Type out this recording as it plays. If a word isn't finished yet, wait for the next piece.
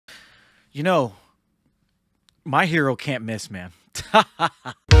You know, my hero can't miss, man.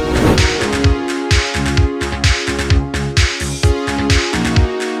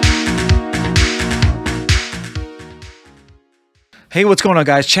 Hey, what's going on,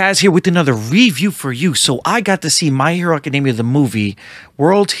 guys? Chaz here with another review for you. So I got to see My Hero Academia, the movie,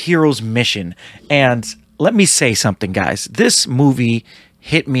 World Heroes Mission. And let me say something, guys. This movie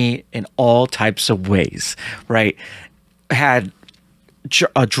hit me in all types of ways, right? Had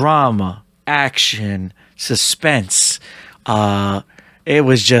a drama, action, suspense. It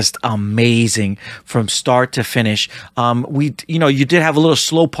was just amazing from start to finish. You did have a little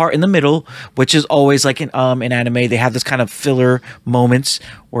slow part in the middle, which is always like in anime. They have this kind of filler moments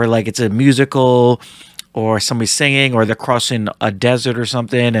where like it's a musical or somebody's singing or they're crossing a desert or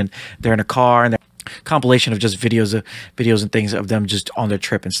something and they're in a car and compilation of just videos and things of them just on their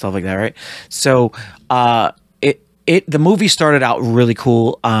trip and stuff like that, right? So the movie started out really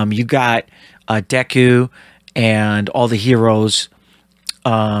cool. You got Deku and all the heroes.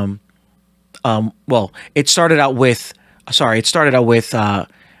 It started out with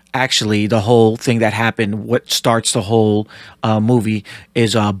actually the whole thing that happened. What starts the whole movie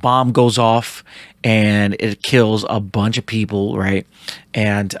is a bomb goes off and it kills a bunch of people, right?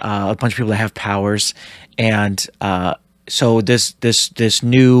 And a bunch of people that have powers. And so this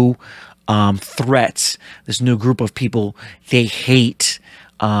new threats, this new group of people, they hate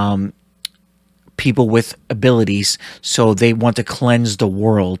people with abilities, so they want to cleanse the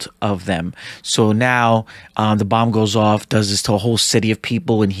world of them. So now the bomb goes off, does this to a whole city of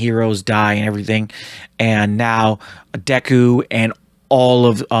people, and heroes die and everything. And now Deku and all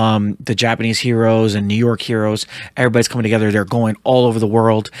of the Japanese heroes and New York heroes, everybody's coming together. They're going all over the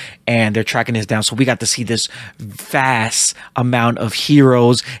world and they're tracking this down. So we got to see this vast amount of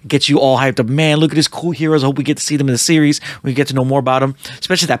heroes. Get you all hyped up. Man, look at these cool heroes. I hope we get to see them in the series. We get to know more about them,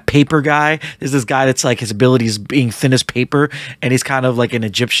 especially that paper guy. There's this guy that's like his ability is being thin as paper and he's kind of like an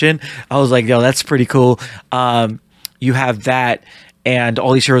Egyptian. I was like, yo, that's pretty cool. You have that. And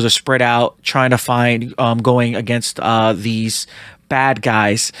all these heroes are spread out trying to find, going against these bad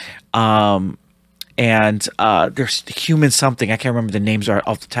guys, and there's human something, I can't remember the names are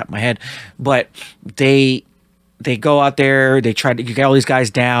off the top of my head, but they go out there, they try to get all these guys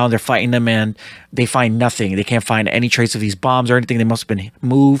down, they're fighting them, and they find nothing. They can't find any trace of these bombs or anything. They must have been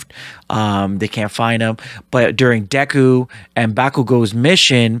moved. They can't find them. But during Deku and Bakugo's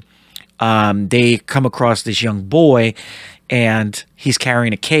mission, they come across this young boy and he's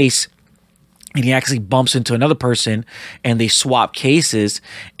carrying a case. And he actually bumps into another person and they swap cases,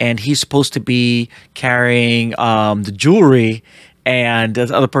 and he's supposed to be carrying the jewelry and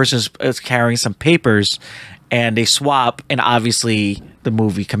the other person is carrying some papers, and they swap, and obviously the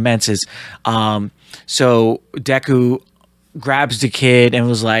movie commences. So Deku grabs the kid and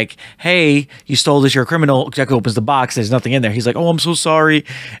was like, hey, you stole this, you're a criminal. Deku opens the box, there's nothing in there. He's like, oh, I'm so sorry.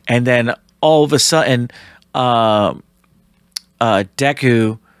 And then all of a sudden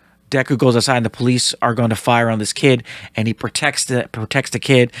Deku goes outside and the police are going to fire on this kid, and he protects the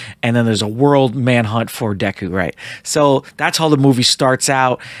kid, and then there's a world manhunt for Deku, right? So that's how the movie starts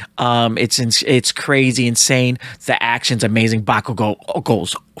out. It's crazy, insane. The action's amazing. Bakugo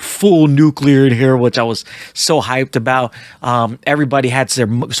goes full nuclear in here, which I was so hyped about. Everybody had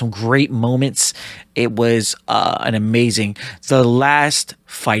some great moments. It was an amazing. The last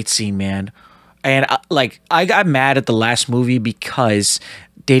fight scene, man. And I got mad at the last movie because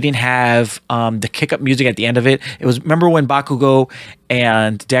they didn't have the kick up music at the end of it. It was, remember when Bakugo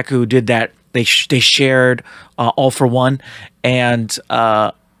and Deku did that? They shared All for One, and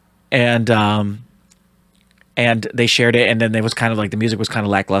they shared it, and then it was kind of like the music was kind of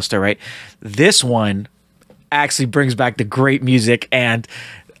lackluster, right? This one actually brings back the great music, and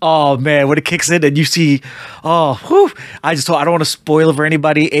oh man, when it kicks in and you see, oh, whew, I don't want to spoil it for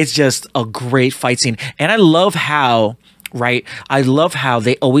anybody. It's just a great fight scene, and I love how. Right, I love how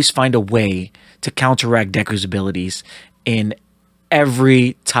they always find a way to counteract Deku's abilities in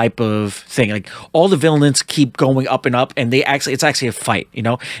every type of thing. Like all the villains keep going up and up, and it's actually a fight. You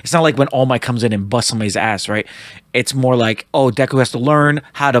know, it's not like when All Might comes in and busts somebody's ass. Right, it's more like, oh, Deku has to learn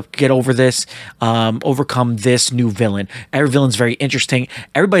how to get over this, overcome this new villain. Every villain's very interesting.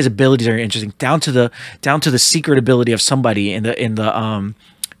 Everybody's abilities are interesting, down to the secret ability of somebody in the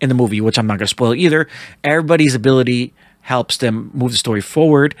movie, which I'm not gonna spoil either. Everybody's ability helps them move the story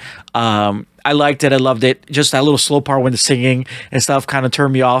forward. I liked it. I loved it. Just that little slow part when the singing and stuff kind of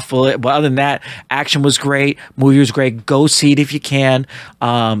turned me off. But other than that, action was great. Movie was great. Go see it if you can.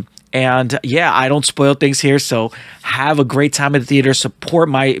 And yeah, I don't spoil things here, so have a great time at the theater. Support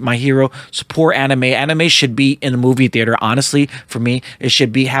my hero. Support anime. Anime should be in the movie theater. Honestly, for me, it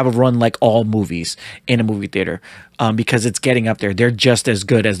should be have a run like all movies in a movie theater, because it's getting up there. They're just as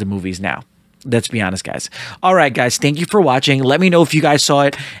good as the movies now. Let's be honest, guys. All right, guys. Thank you for watching. Let me know if you guys saw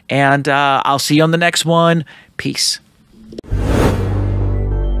it, and I'll see you on the next one. Peace.